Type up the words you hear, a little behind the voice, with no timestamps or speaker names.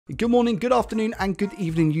Good morning, good afternoon, and good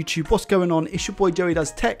evening, YouTube. What's going on? It's your boy Joey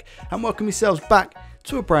Does Tech, and welcome yourselves back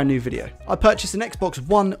to a brand new video. I purchased an Xbox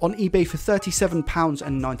One on eBay for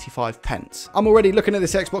 £37.95. I'm already looking at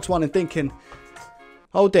this Xbox One and thinking,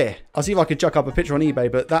 oh dear. I'll see if I could chuck up a picture on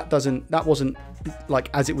eBay, but that wasn't like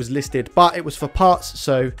as it was listed, but it was for parts,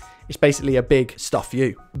 so it's basically a big stuff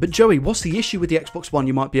you. But Joey, what's the issue with the Xbox One,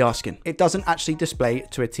 you might be asking? It doesn't actually display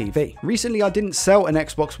to a TV. Recently, I didn't sell an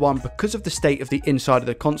Xbox One because of the state of the inside of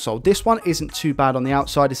the console. This one isn't too bad on the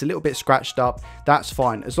outside. It's a little bit scratched up. That's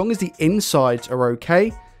fine. As long as the insides are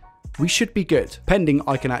okay, we should be good, pending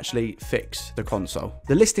I can actually fix the console.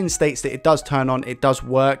 The listing states that it does turn on, it does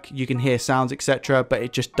work, you can hear sounds, etc., but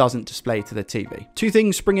it just doesn't display to the TV. Two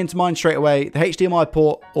things spring into mind straight away: the HDMI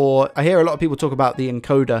port, or I hear a lot of people talk about the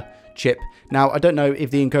encoder chip. Now, I don't know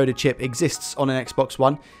if the encoder chip exists on an Xbox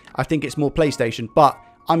One. I think it's more PlayStation, but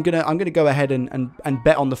I'm gonna go ahead and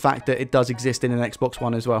bet on the fact that it does exist in an Xbox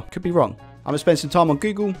One as well. Could be wrong. I'm gonna spend some time on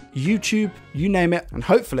Google, YouTube, you name it, and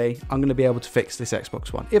hopefully I'm gonna be able to fix this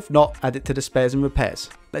Xbox One. If not, add it to the spares and repairs.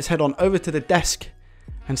 Let's head on over to the desk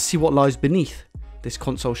and see what lies beneath this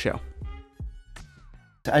console shell.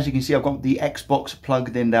 So as you can see, I've got the Xbox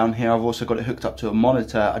plugged in down here. I've also got it hooked up to a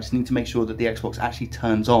monitor. I just need to make sure that the Xbox actually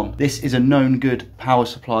turns on. This is a known good power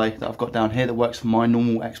supply that I've got down here that works for my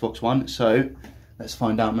normal Xbox One. So let's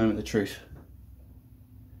find out, moment of truth.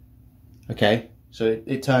 Okay, so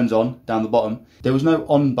it turns on down the bottom. There was no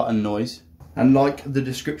on button noise. And like the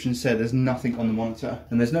description said, there's nothing on the monitor.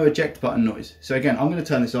 And there's no eject button noise. So again, I'm gonna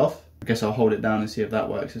turn this off. I guess I'll hold it down and see if that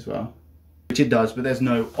works as well. Which it does, but there's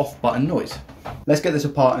no off button noise. Let's get this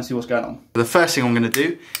apart and see what's going on. The first thing I'm gonna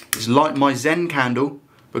do is light my Zen candle,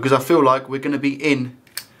 because I feel like we're gonna be in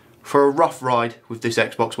for a rough ride with this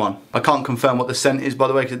Xbox One. I can't confirm what the scent is, by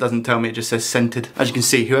the way, because it doesn't tell me, it just says scented. As you can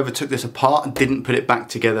see, whoever took this apart didn't put it back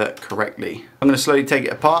together correctly. I'm gonna slowly take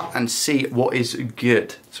it apart and see what is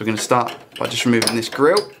good. So we're gonna start by just removing this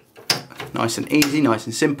grill. Nice and easy, nice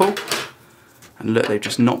and simple. And look, they've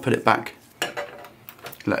just not put it back.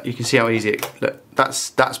 Look, you can see how easy it, look,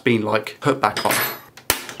 that's been like put back on.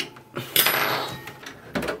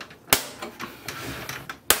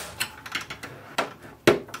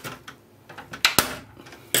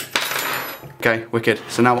 Okay, wicked.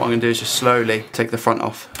 So now what I'm gonna do is just slowly take the front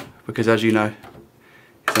off, because as you know,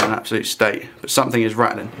 it's in an absolute state, but something is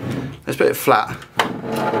rattling. Let's put it flat.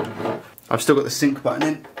 I've still got the sync button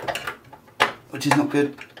in, which is not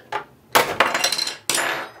good.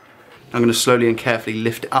 I'm going to slowly and carefully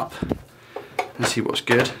lift it up and see what's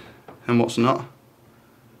good and what's not.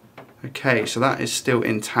 Okay, so that is still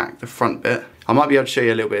intact, the front bit. I might be able to show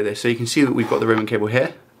you a little bit of this. So you can see that we've got the ribbon cable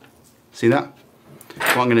here. See that?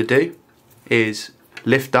 What I'm going to do is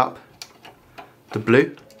lift up the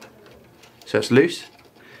blue so it's loose.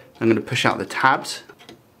 I'm going to push out the tabs,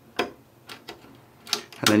 and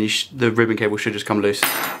then the ribbon cable should just come loose.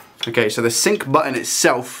 Okay, so the sync button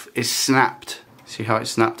itself is snapped. See how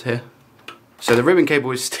it's snapped here? So the ribbon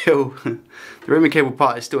cable is still, the ribbon cable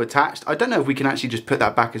part is still attached. I don't know if we can actually just put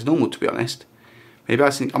that back as normal, to be honest. Maybe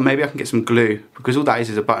I can get some glue, because all that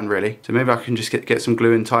is a button really. So maybe I can just get some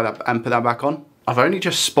glue and tie that and put that back on. I've only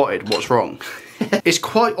just spotted what's wrong. It's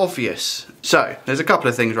quite obvious. So there's a couple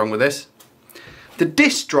of things wrong with this. The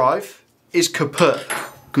disk drive is kaput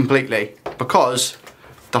completely, because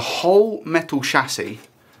the whole metal chassis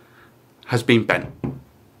has been bent.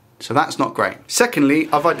 So that's not great. Secondly,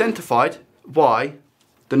 I've identified why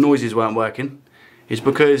the noises weren't working. Is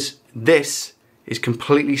because this is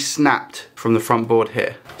completely snapped from the front board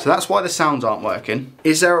here. So that's why the sounds aren't working.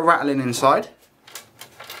 Is there a rattling inside?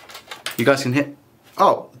 You guys can hear.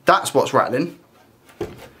 Oh, that's what's rattling.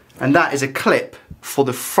 And that is a clip for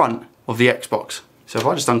the front of the Xbox. So if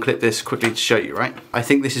I just unclip this quickly to show you, right? I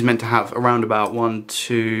think this is meant to have around about 1,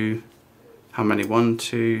 2, how many? 1,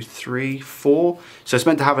 2, 3, 4. So it's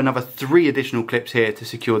meant to have another 3 additional clips here to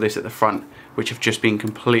secure this at the front, which have just been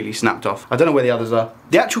completely snapped off. I don't know where the others are.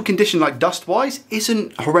 The actual condition, like dust-wise,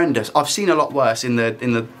 isn't horrendous. I've seen a lot worse in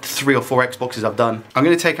the 3 or 4 Xboxes I've done. I'm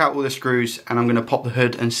gonna take out all the screws and I'm gonna pop the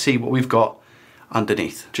hood and see what we've got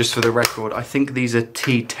underneath. Just for the record, I think these are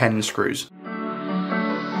T10 screws.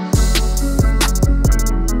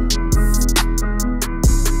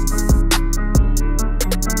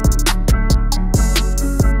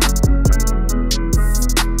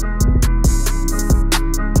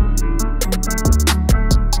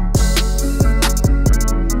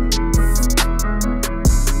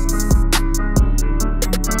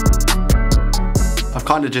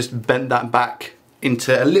 Kind of just bent that back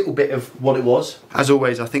into a little bit of what it was. As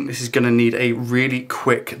always, I think this is gonna need a really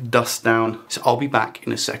quick dust down, so I'll be back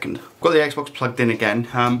in a second. I've got the Xbox plugged in again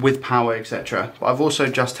with power, etc. But I've also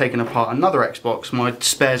just taken apart another Xbox, my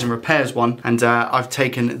spares and repairs one, and I've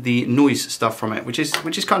taken the noise stuff from it, which is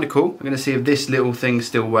kind of cool. I'm gonna see if this little thing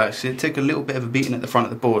still works. It took a little bit of a beating at the front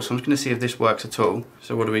of the board, so I'm just gonna see if this works at all.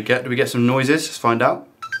 So what do we get? Do we get some noises? Let's find out.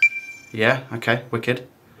 Yeah, okay, wicked.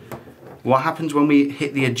 What happens when we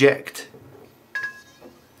hit the eject?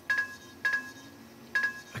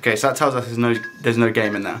 Okay, so that tells us there's no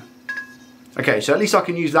game in there. Okay, so at least I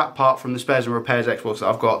can use that part from the spares and repairs Xbox that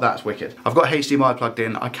I've got. That's wicked. I've got HDMI plugged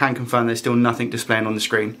in. I can confirm there's still nothing displaying on the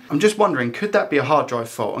screen. I'm just wondering, could that be a hard drive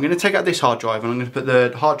fault? I'm going to take out this hard drive and I'm going to put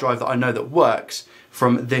the hard drive that I know that works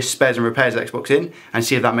from this spares and repairs Xbox in and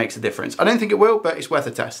see if that makes a difference. I don't think it will, but it's worth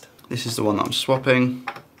a test. This is the one that I'm swapping.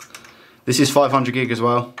 This is 500 gig as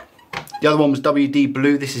well. The other one was WD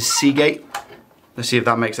Blue. This is Seagate. Let's see if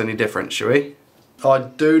that makes any difference, shall we? I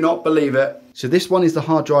do not believe it. So this one is the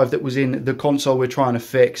hard drive that was in the console we're trying to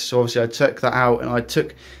fix. So obviously I took that out and I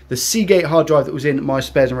took the Seagate hard drive that was in my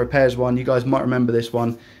spares and repairs one. You guys might remember this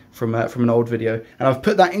one from an old video. And I've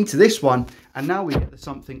put that into this one and now we get that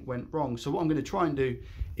something went wrong. So what I'm going to try and do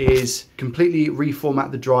is completely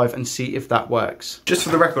reformat the drive and see if that works. Just for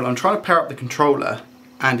the record, I'm trying to pair up the controller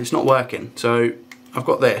and it's not working. So I've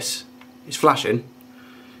got this, it's flashing.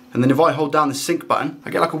 And then if I hold down the sync button,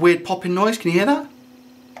 I get like a weird popping noise. Can you hear that?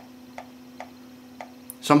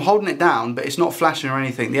 So I'm holding it down, but it's not flashing or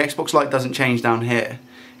anything. The Xbox light doesn't change down here.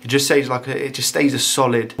 It just stays it just stays a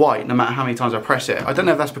solid white no matter how many times I press it. I don't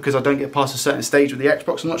know if that's because I don't get past a certain stage with the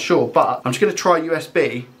Xbox, I'm not sure, but I'm just gonna try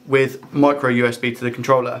USB with micro USB to the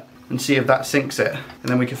controller and see if that syncs it.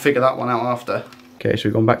 And then we can figure that one out after. Okay, so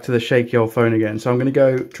we've gone back to the shaky old phone again. So I'm gonna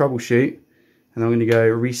go troubleshoot and I'm gonna go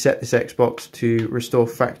reset this Xbox to restore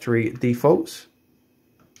factory defaults.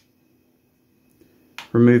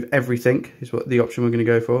 Remove everything is what the option we're going to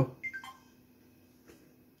go for.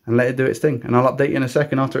 And let it do its thing. And I'll update you in a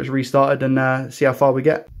second after it's restarted and see how far we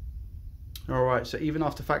get. Alright, so even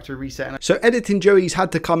after factory resetting... So Editing Joey's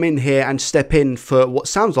had to come in here and step in for what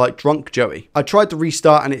sounds like Drunk Joey. I tried to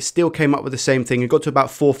restart and it still came up with the same thing. It got to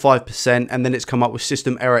about 4 or 5% and then it's come up with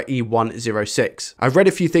system error E106. I've read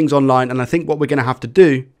a few things online and I think what we're going to have to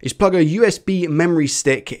do is plug a USB memory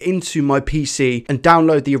stick into my PC and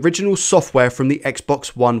download the original software from the Xbox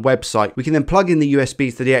One website. We can then plug in the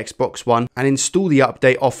USB to the Xbox One and install the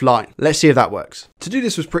update offline. Let's see if that works. To do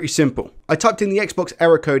this was pretty simple. I typed in the Xbox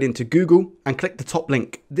error code into Google and clicked the top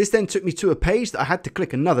link. This then took me to a page that I had to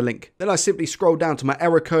click another link. Then I simply scrolled down to my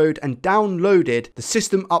error code and downloaded the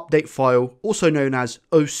system update file, also known as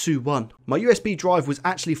OSU1. My USB drive was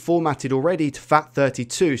actually formatted already to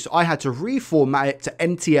FAT32, so I had to reformat it to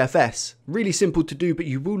NTFS. Really simple to do, but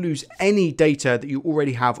you will lose any data that you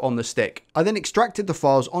already have on the stick. I then extracted the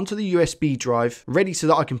files onto the USB drive, ready so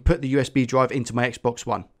that I can put the USB drive into my Xbox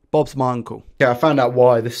One. Bob's my uncle. Yeah, I found out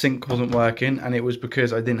why the sync wasn't working and it was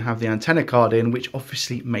because I didn't have the antenna card in, which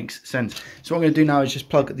obviously makes sense. So what I'm going to do now is just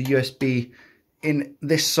plug the USB in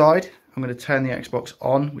this side. I'm going to turn the Xbox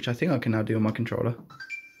on, which I think I can now do on my controller.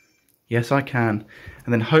 Yes, I can.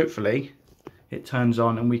 And then hopefully it turns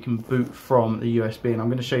on and we can boot from the USB, and I'm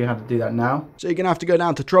going to show you how to do that now. So you're going to have to go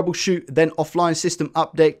down to troubleshoot, then offline system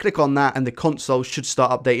update, click on that and the console should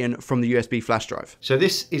start updating from the USB flash drive. So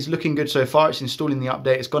this is looking good so far. It's installing the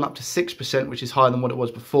update. It's gone up to 6%, which is higher than what it was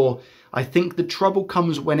before. I think the trouble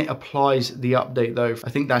comes when it applies the update though. I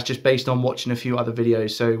think that's just based on watching a few other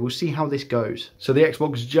videos, so we'll see how this goes. So the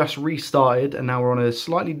Xbox just restarted and now we're on a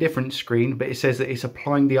slightly different screen, but it says that it's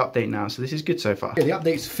applying the update now, so this is good so far. Okay, the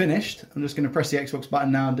update's finished. I'm just going to press the Xbox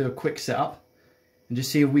button now and do a quick setup and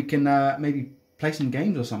just see if we can maybe play some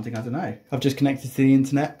games or something, I don't know. I've just connected to the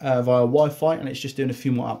internet via Wi-Fi and it's just doing a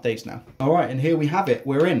few more updates now. All right, and here we have it,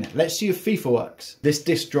 we're in. Let's see if FIFA works. This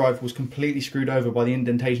disk drive was completely screwed over by the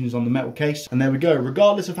indentations on the metal case. And there we go,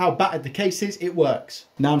 regardless of how battered the case is, it works.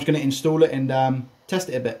 Now I'm just gonna install it and test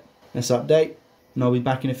it a bit. Let's update. And I'll be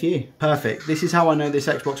back in a few. Perfect. This is how I know this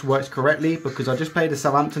Xbox works correctly, because I just played a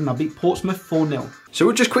Southampton and I beat Portsmouth 4-0. So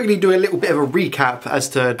we'll just quickly do a little bit of a recap as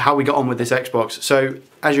to how we got on with this Xbox. So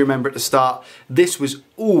as you remember at the start, this was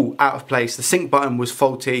all out of place. The sync button was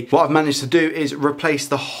faulty. What I've managed to do is replace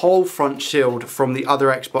the whole front shield from the other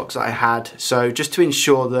Xbox that I had. So just to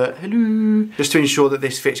ensure that,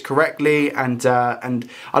 this fits correctly, and I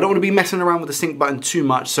don't want to be messing around with the sync button too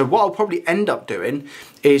much. So what I'll probably end up doing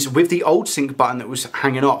is with the old sync button that was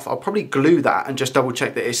hanging off, I'll probably glue that and just double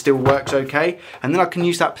check that it still works okay. And then I can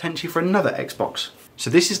use that potentially for another Xbox. So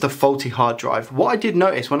this is the faulty hard drive. What I did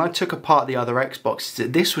notice when I took apart the other Xbox is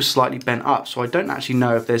that this was slightly bent up, so I don't actually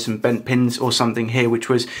know if there's some bent pins or something here which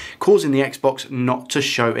was causing the Xbox not to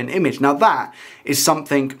show an image. Now that is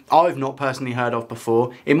something I've not personally heard of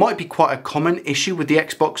before. It might be quite a common issue with the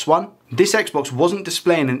Xbox One. This Xbox wasn't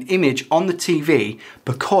displaying an image on the TV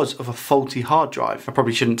because of a faulty hard drive. I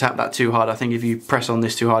probably shouldn't tap that too hard. I think if you press on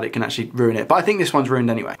this too hard, it can actually ruin it. But I think this one's ruined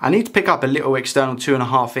anyway. I need to pick up a little external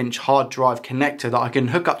 2.5-inch hard drive connector that I can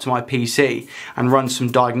hook up to my PC and run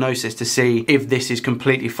some diagnosis to see if this is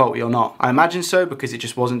completely faulty or not. I imagine so because it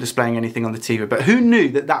just wasn't displaying anything on the TV. But who knew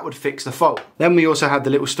that that would fix the fault? Then we also had the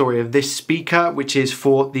little story of this speaker, which is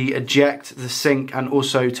for the eject, the sync, and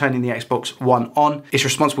also turning the Xbox One on. It's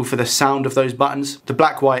responsible for the sound of those buttons. The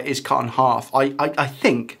black wire is cut in half. I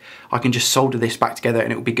think I can just solder this back together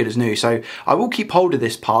and it will be good as new. So I will keep hold of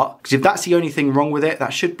this part because if that's the only thing wrong with it,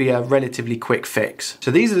 that should be a relatively quick fix. So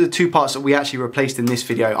these are the two parts that we actually replaced in this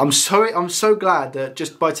video. I'm so glad that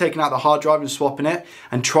just by taking out the hard drive and swapping it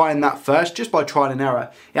and trying that first, just by trial and error,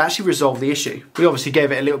 it actually resolved the issue. We obviously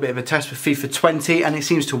gave it a little bit of a test with FIFA 20 and it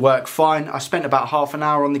seems to work fine. I spent about half an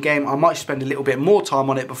hour on the game. I might spend a little bit more time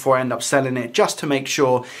on it before I end up selling it just to make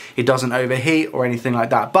sure it doesn't overheat or anything like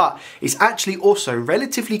that. But it's actually also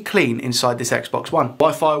relatively clean inside this Xbox One.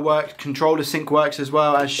 Wi-Fi works, controller sync works as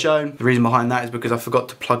well as shown. The reason behind that is because I forgot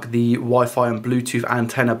to plug the Wi-Fi and Bluetooth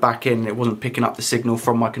antenna back in and it wasn't picking up the signal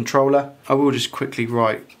from my controller. I will just quickly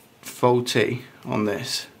write faulty on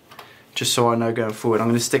this just so I know going forward. I'm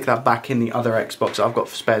going to stick that back in the other Xbox that I've got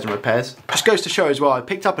for spares and repairs. Just goes to show as well, I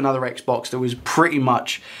picked up another Xbox that was pretty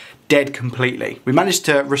much dead completely. We managed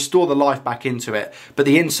to restore the life back into it, but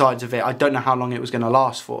the insides of it, I don't know how long it was going to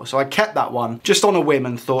last for. So I kept that one just on a whim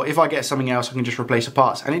and thought if I get something else, I can just replace the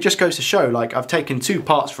parts. And it just goes to show, like, I've taken two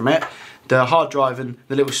parts from it, the hard drive and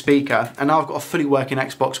the little speaker, and now I've got a fully working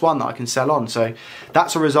Xbox One that I can sell on. So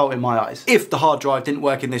that's a result in my eyes. If the hard drive didn't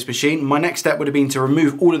work in this machine, my next step would have been to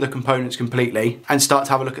remove all of the components completely and start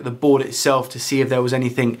to have a look at the board itself to see if there was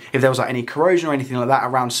anything, if there was like any corrosion or anything like that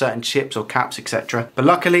around certain chips or caps, etc. But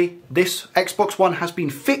luckily, this Xbox One has been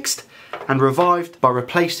fixed and revived by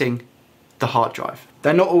replacing the hard drive.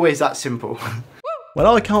 They're not always that simple.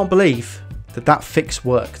 Well, I can't believe that fix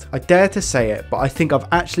worked. I dare to say it, but I think I've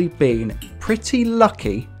actually been pretty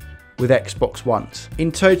lucky with Xbox Ones.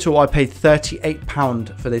 In total, I paid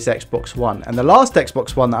 £38 for this Xbox One, and the last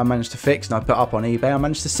Xbox One that I managed to fix and I put up on eBay, I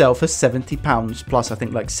managed to sell for £70 plus I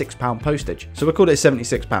think like £6 postage. So we called it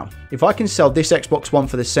 £76. If I can sell this Xbox One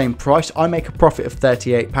for the same price, I make a profit of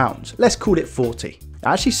 £38. Let's call it 40.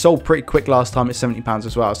 I actually sold pretty quick last time at £70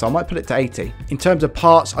 as well, so I might put it to 80. In terms of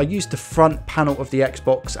parts, I used the front panel of the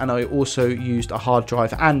Xbox and I also used a hard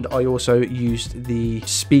drive and I also used the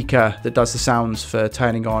speaker that does the sounds for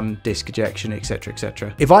turning on disc ejection, etc,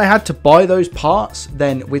 etc. If I had to buy those parts,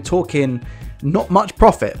 then we're talking not much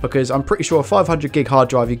profit because I'm pretty sure a 500 gig hard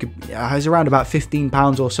drive is around about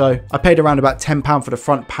 £15 or so. I paid around about £10 for the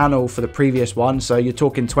front panel for the previous one, so you're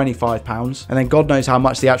talking £25, and then God knows how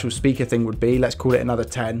much the actual speaker thing would be. Let's call it another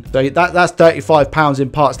 10. So that's £35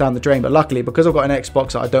 in parts down the drain. But luckily, because I've got an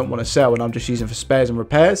Xbox that I don't want to sell and I'm just using for spares and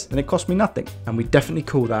repairs, then it cost me nothing, and we definitely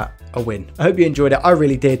call that a win. I hope you enjoyed it. I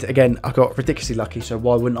really did. Again, I got ridiculously lucky, so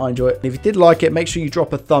why wouldn't I enjoy it? And if you did like it, make sure you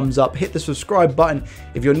drop a thumbs up, hit the subscribe button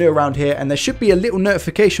if you're new around here, and there should be a little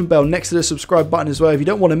notification bell next to the subscribe button as well. If you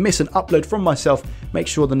don't want to miss an upload from myself, make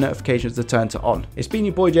sure the notifications are turned to on. It's been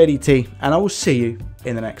your boy JDT, and I will see you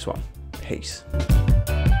in the next one. Peace.